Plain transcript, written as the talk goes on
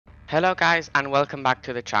Hello guys and welcome back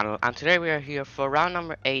to the channel, and today we are here for round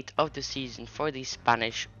number 8 of the season for the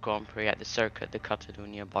Spanish Grand Prix at the Circuit de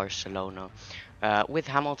Catalunya Barcelona, with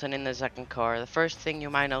Hamilton in the second car. The first thing you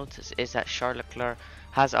might notice is that Charles Leclerc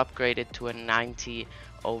has upgraded to a 90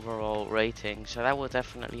 overall rating, so that will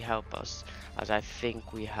definitely help us, as I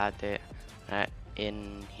think we had it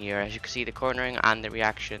in here. As you can see, the cornering and the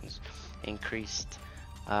reactions increased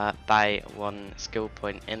by 1 skill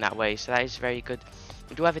point in that way, so that is very good.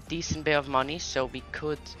 We do have a decent bit of money, so we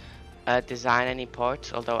could design any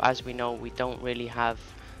parts, although as we know we don't really have,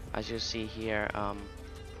 as you'll see here,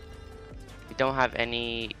 we don't have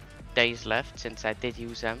any days left since I did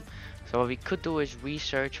use them. So what we could do is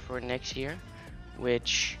research for next year,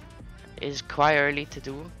 which is quite early to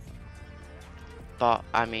do, but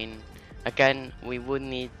I mean, again, we would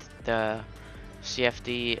need the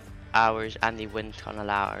CFD hours and the wind tunnel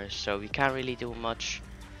hours, so we can't really do much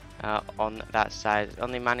on that side.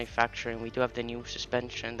 On the manufacturing, we do have the new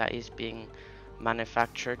suspension that is being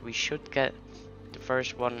manufactured. We should get the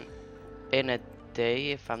first one in a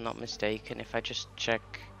day, if I'm not mistaken. If I just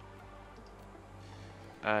check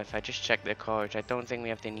the cards, I don't think we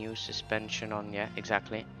have the new suspension on yet.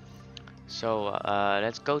 Exactly. So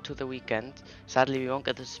let's go to the weekend. Sadly, we won't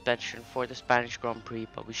get the suspension for the Spanish Grand Prix,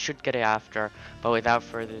 but we should get it after. But without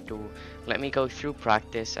further ado, let me go through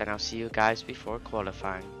practice and I'll see you guys before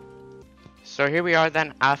qualifying. So here we are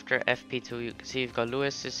then after FP2. You can see you've got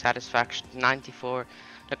Lewis's satisfaction 94.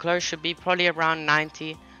 Leclerc should be probably around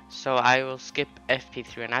 90, so I will skip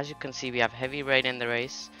FP3. And as you can see, we have heavy rain in the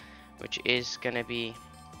race, which is going to be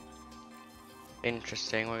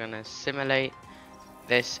interesting. We're going to simulate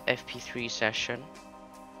this FP3 session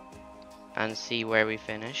and see where we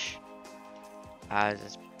finish.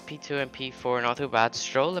 As P2 and P4 not too bad.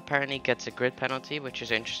 Stroll apparently gets a grid penalty, which is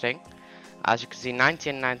interesting. As you can see, 90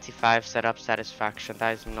 and 95 setup satisfaction,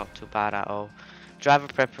 that is not too bad at all. Driver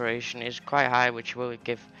preparation is quite high, which will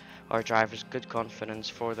give our drivers good confidence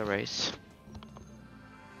for the race.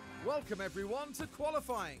 Welcome everyone to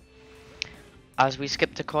qualifying. As we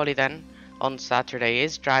skip to quali then, on Saturday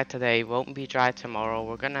is dry today, won't be dry tomorrow.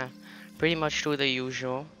 We're gonna pretty much do the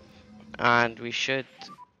usual, and we should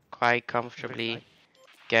quite comfortably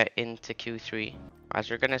get into Q3. As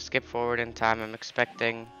we're gonna skip forward in time, I'm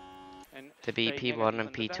expecting to be P1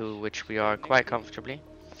 and P2, which we are quite comfortably.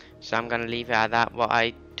 So I'm gonna leave it at that. What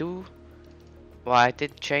I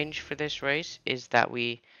did change for this race is that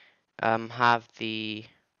we have the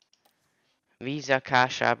Visa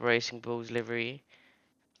Cash App Racing Bulls livery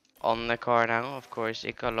on the car now. Of course,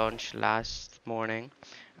 it got launched last morning.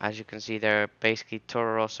 As you can see, they're basically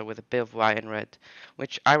Toro Rosso with a bit of white and red,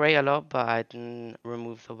 which I rate a lot, but I didn't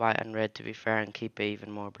remove the white and red to be fair and keep it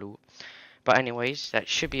even more blue. But anyways, that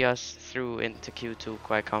should be us through into Q2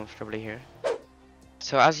 quite comfortably here.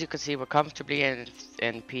 So as you can see, we're comfortably in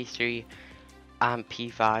P3 and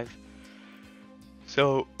P5.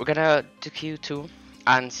 So we're gonna do Q2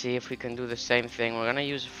 and see if we can do the same thing. We're gonna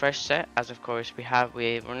use a fresh set, as of course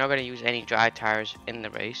we're not gonna use any dry tires in the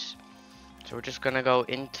race. So we're just gonna go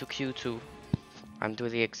into Q2 and do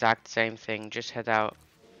the exact same thing. Just head out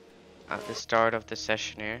at the start of the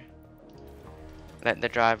session here. Let the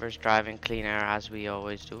drivers drive in clean air as we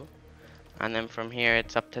always do. And then from here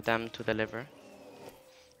it's up to them to deliver.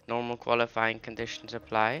 Normal qualifying conditions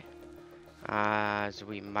apply. As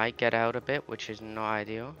we might get out a bit, which is not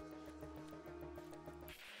ideal.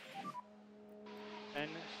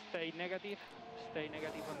 And stay negative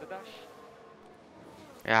on the dash.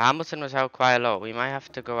 Yeah, Hamilton was out quite a lot. We might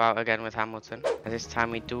have to go out again with Hamilton. At this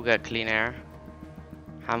time we do get clean air.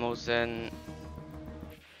 Hamilton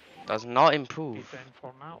does not improve. P10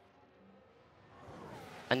 for now.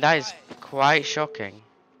 And that is quite shocking.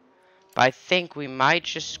 But I think we might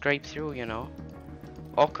just scrape through, you know.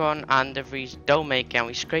 Ocon and De Vries don't make it, and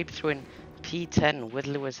we scrape through in P10 with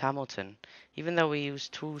Lewis Hamilton. Even though we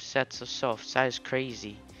used 2 sets of softs, that is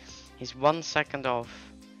crazy. He's 1 second off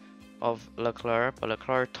of Leclerc, but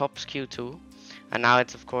Leclerc tops Q2. And now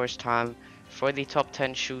it's of course time for the top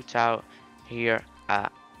 10 shootout here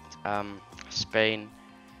at Spain.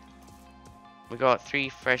 We got 3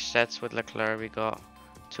 fresh sets with Leclerc, we got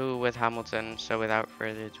 2 with Hamilton, so without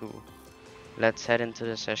further ado, let's head into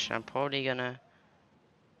the session. I'm probably gonna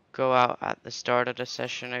go out at the start of the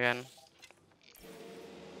session again.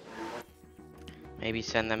 Maybe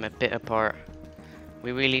send them a bit apart.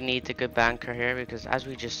 We really need a good banker here because as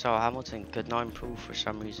we just saw, Hamilton could not improve for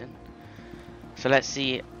some reason. So let's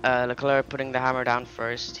see, Leclerc putting the hammer down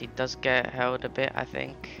first. He does get held a bit, I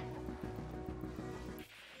think.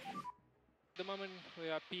 At the moment we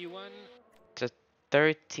are P1. To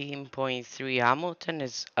 13.3. Hamilton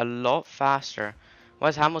is a lot faster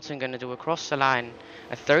What's Hamilton going to do? Across the line.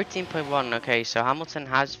 A 13.1. Okay, so Hamilton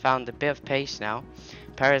has found a bit of pace now.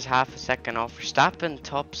 Perez half a second off. Verstappen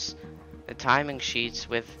tops the timing sheets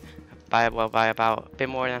with by about a bit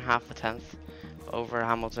more than half a tenth over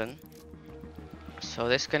Hamilton. So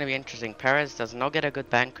this is going to be interesting. Perez does not get a good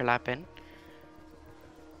banker lap in.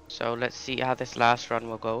 So let's see how this last run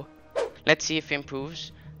will go. Let's see if he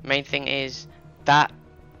improves. Main thing is that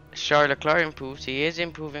Charles Leclerc improves. He is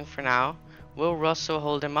improving for now. Will Russell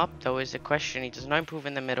hold him up though is the question. He does not improve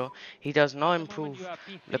in the middle. He does not improve.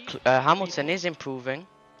 Hamilton is improving.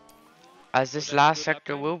 As this last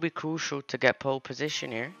sector will be crucial to get pole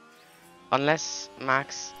position here. Unless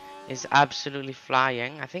Max is absolutely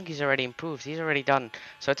flying. I think he's already improved. He's already done.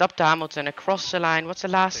 So it's up to Hamilton across the line. What's the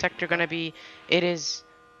last sector going to be? It is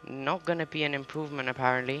not going to be an improvement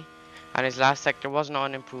apparently. And his last sector was not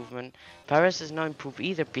an improvement. Perez does not improve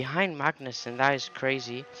either behind Magnussen. That is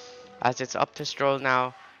crazy. As it's up to Stroll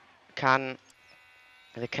now. Can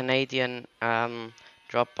the Canadian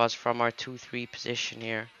drop us from our 2-3 position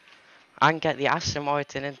here and get the Aston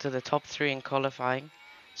Martin into the top 3 in qualifying?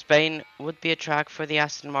 Spain would be a track for the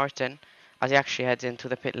Aston Martin as he actually heads into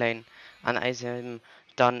the pit lane, and that is him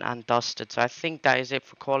done and dusted. So I think that is it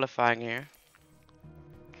for qualifying here.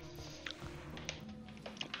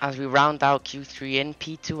 As we round out Q3 in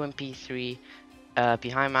P2 and P3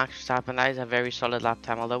 behind Max Verstappen, that is a very solid lap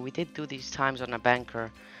time. Although we did do these times on a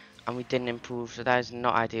banker and we didn't improve, so that is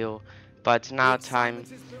not ideal. But it's now time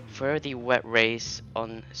for the wet race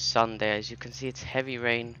on Sunday. As you can see, it's heavy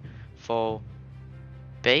rain fall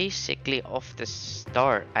basically off the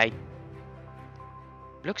start.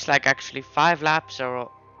 Looks like actually 5 laps are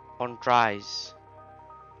on dries,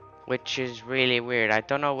 which is really weird. I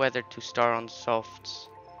don't know whether to start on softs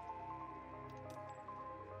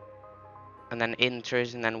and then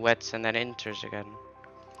inters and then wets and then inters again.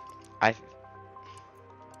 I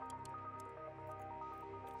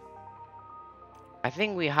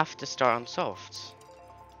think we have to start on softs,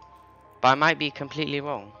 but I might be completely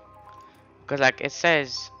wrong, because like it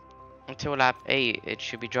says until lap 8 it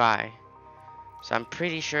should be dry, so I'm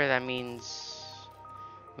pretty sure that means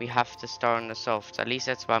we have to start on the softs. At least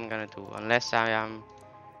that's what I'm gonna do, unless I am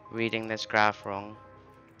reading this graph wrong.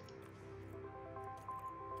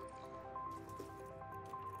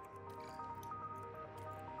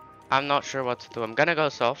 I'm not sure what to do. I'm gonna go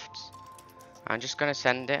softs. I'm just gonna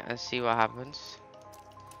send it and see what happens.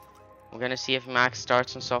 We're gonna see if Max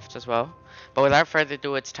starts on softs as well. But without further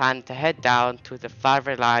ado, it's time to head down to the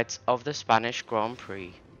favorite lights of the Spanish Grand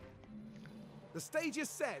Prix. The stage is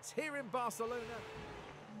set here in Barcelona,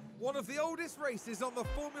 one of the oldest races on the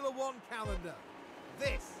Formula One calendar.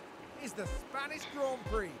 This is the Spanish Grand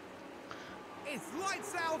Prix. It's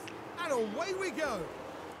lights out and away we go.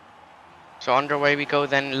 So underway we go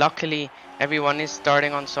then. Luckily, everyone is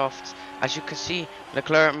starting on softs. As you can see,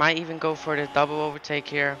 Leclerc might even go for the double overtake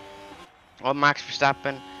here on Max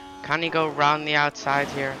Verstappen. Can he go round the outside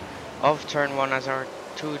here of turn 1 as our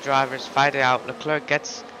 2 drivers fight it out? Leclerc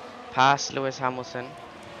gets past Lewis Hamilton.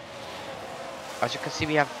 As you can see,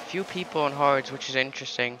 we have a few people on hards, which is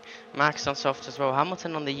interesting. Max on softs as well.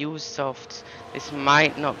 Hamilton on the used softs. This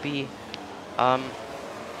might not be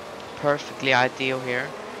perfectly ideal here.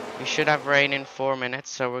 We should have rain in 4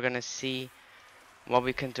 minutes, so we're gonna see what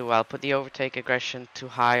we can do. I'll put the overtake aggression too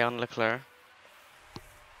high on Leclerc.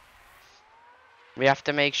 We have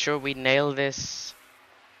to make sure we nail this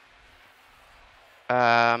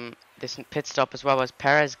this pit stop as well, as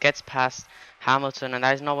Perez gets past Hamilton, and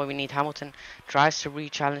that is not what we need. Hamilton tries to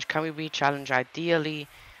re-challenge. Can we re-challenge? Ideally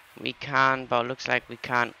we can, but it looks like we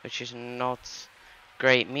can't, which is not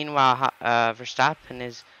great. Meanwhile, Verstappen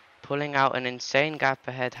is pulling out an insane gap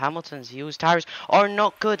ahead. Hamilton's used tires are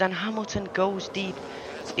not good, and Hamilton goes deep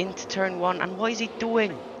into turn 1. And what is he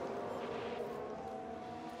doing?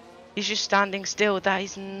 He's just standing still. That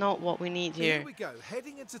is not what we need here. Here we go,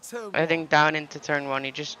 heading into turn 1. Heading down into turn 1,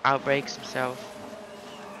 he just outbrakes himself.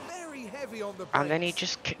 Very heavy on the brakes, And then he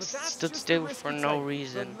just stood still for no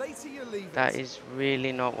reason. That is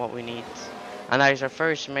really not what we need. And that is our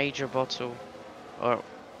first major bottle, or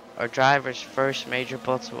our driver's first major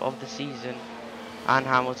bottle of the season, and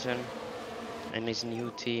Hamilton in his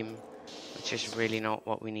new team, which is really not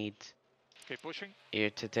what we need here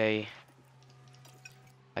today.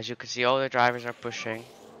 As you can see, all the drivers are pushing.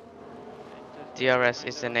 DRS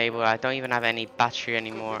is enabled. I don't even have any battery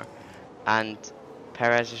anymore, and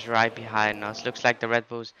Perez is right behind us. Looks like the Red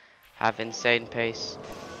Bulls have insane pace.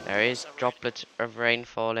 There is droplets of rain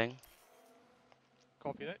falling.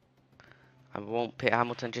 Copy that. I won't pit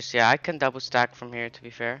Hamilton just yet. I can double stack from here, to be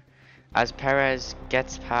fair. As Perez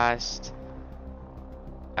gets past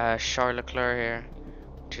Charles Leclerc here.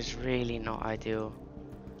 which is really not ideal.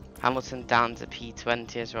 Hamilton down to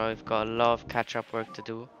P20 as well. We've got a lot of catch-up work to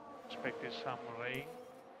do. Expected some rain.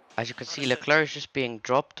 As you can see, Leclerc is just being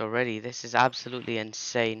dropped already. This is absolutely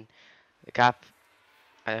insane. The gap.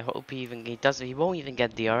 I hope he won't even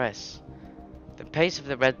get DRS. The pace of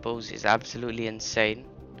the Red Bulls is absolutely insane.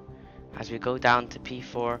 As we go down to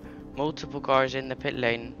P4, multiple cars in the pit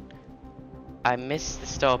lane. I missed the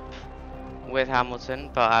stop with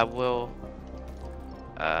Hamilton, but I will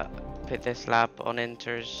pit this lap on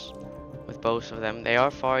inters with both of them. They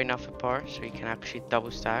are far enough apart so you can actually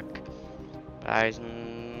double stack. But that is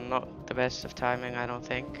not the best of timing, I don't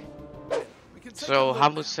think. So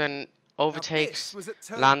Hamilton overtakes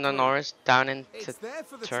Lando Norris down into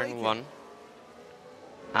turn 1.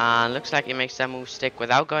 And looks like he makes that move stick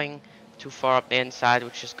without going too far up the inside,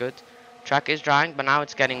 which is good. Track is drying, but now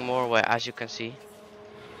it's getting more wet, as you can see.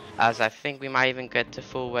 As I think we might even get to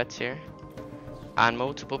full wet here. And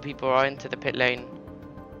multiple people are into the pit lane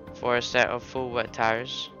for a set of full wet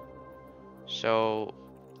tires. So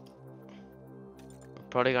we're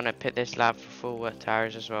probably going to pit this lap for full wet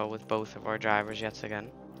tires as well with both of our drivers yet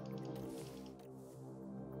again.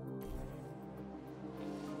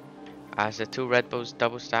 As the two Red Bulls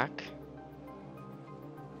double stack.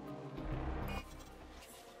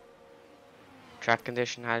 Track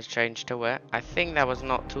condition has changed to wet. I think that was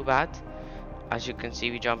not too bad. As you can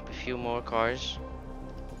see, we jump a few more cars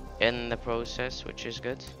in the process, which is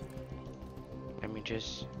good. Let me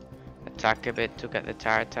just attack a bit to get the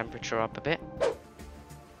tire temperature up a bit.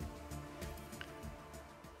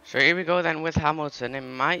 So here we go then with Hamilton. It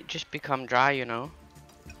might just become dry, you know,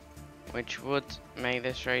 which would make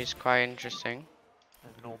this race quite interesting.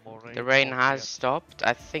 No more rain. The rain has stopped.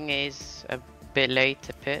 I think it is a bit late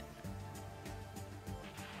to pit.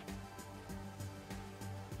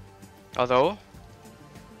 Although,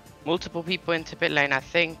 multiple people into pit lane, I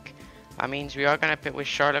think that means we are going to pit with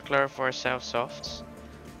Charles Leclerc for ourselves softs.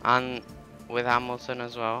 And with Hamilton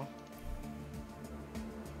as well.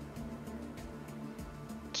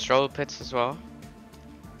 Stroll pits as well.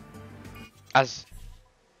 As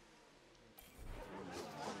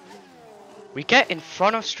we get in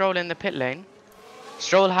front of Stroll in the pit lane.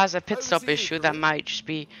 Stroll has a pit stop issue that might just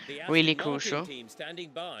be really crucial.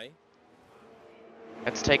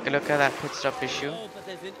 Let's take a look at that pit stop issue,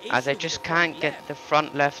 as I just can't get the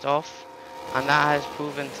front left off, and that has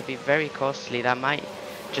proven to be very costly. That might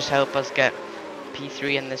just help us get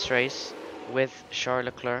P3 in this race with Charles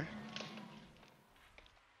Leclerc.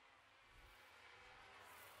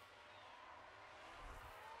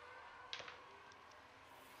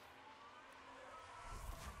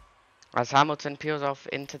 As Hamilton peels off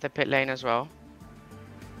into the pit lane as well.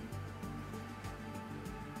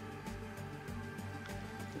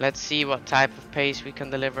 Let's see what type of pace we can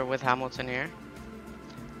deliver with Hamilton here.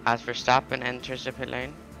 As Verstappen enters the pit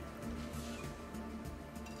lane.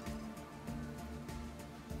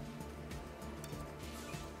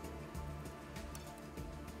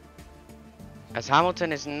 As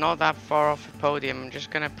Hamilton is not that far off the podium, I'm just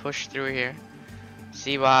going to push through here.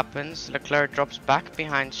 See what happens. Leclerc drops back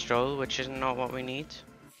behind Stroll, which is not what we need.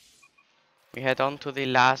 We head on to the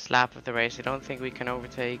last lap of the race. I don't think we can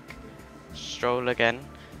overtake Stroll again.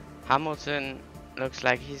 Hamilton looks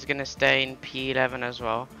like he's going to stay in P11 as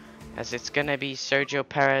well, as it's going to be Sergio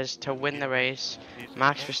Perez to win the race.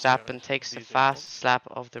 Max Verstappen takes the fastest lap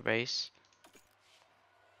of the race.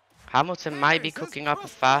 Hamilton might be cooking up a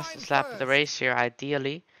fastest lap of the race here,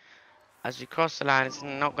 ideally. As we cross the line, it's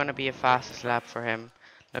not going to be a fastest lap for him.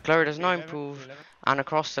 Leclerc does not improve, and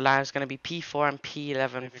across the line it's going to be P4 and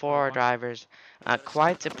P11 for our drivers at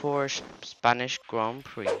quite a poor Spanish Grand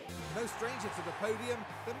Prix. No stranger to the podium,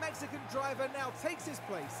 the Mexican driver now takes his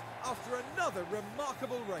place after another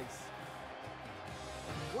remarkable race.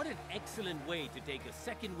 What an excellent way to take a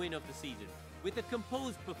second win of the season with a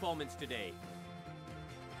composed performance today.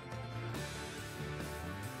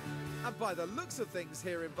 And by the looks of things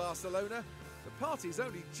here in Barcelona, the party's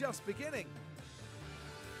only just beginning.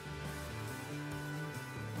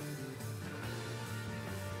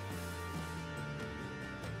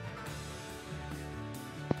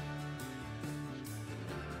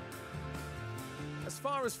 As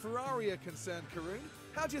far as Ferrari are concerned, Karun,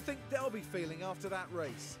 how do you think they'll be feeling after that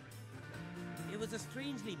race? It was a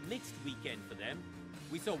strangely mixed weekend for them.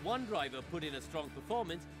 We saw one driver put in a strong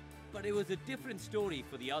performance, but it was a different story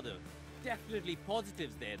for the other. Definitely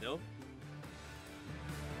positives there though.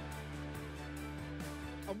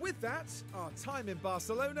 And with that, our time in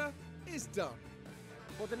Barcelona is done.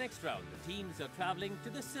 For the next round, the teams are travelling to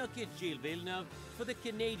the Circuit Gilles Villeneuve for the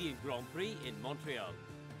Canadian Grand Prix in Montreal.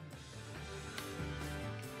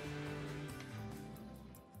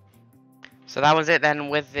 So that was it then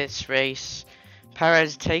with this race.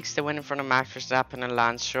 Perez takes the win in front of Max Verstappen and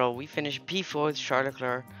Lance Stroll. We finished P4 with Charles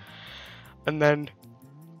Leclerc. And then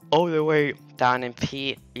all the way down in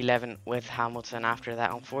P11 with Hamilton after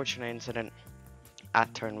that unfortunate incident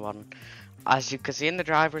at turn 1. As you can see in the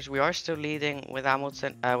drivers, we are still leading with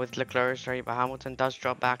with Leclerc, sorry, but Hamilton does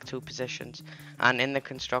drop back 2 positions. And in the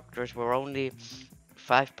constructors, we're only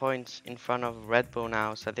 5 points in front of Red Bull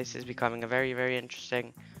now. So this is becoming a very, very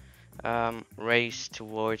interesting race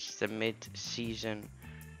towards the mid-season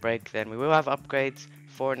break. Then we will have upgrades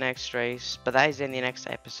for next race, but that is in the next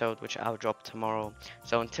episode, which I'll drop tomorrow.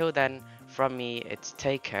 So until then, from me, it's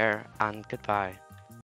take care and goodbye.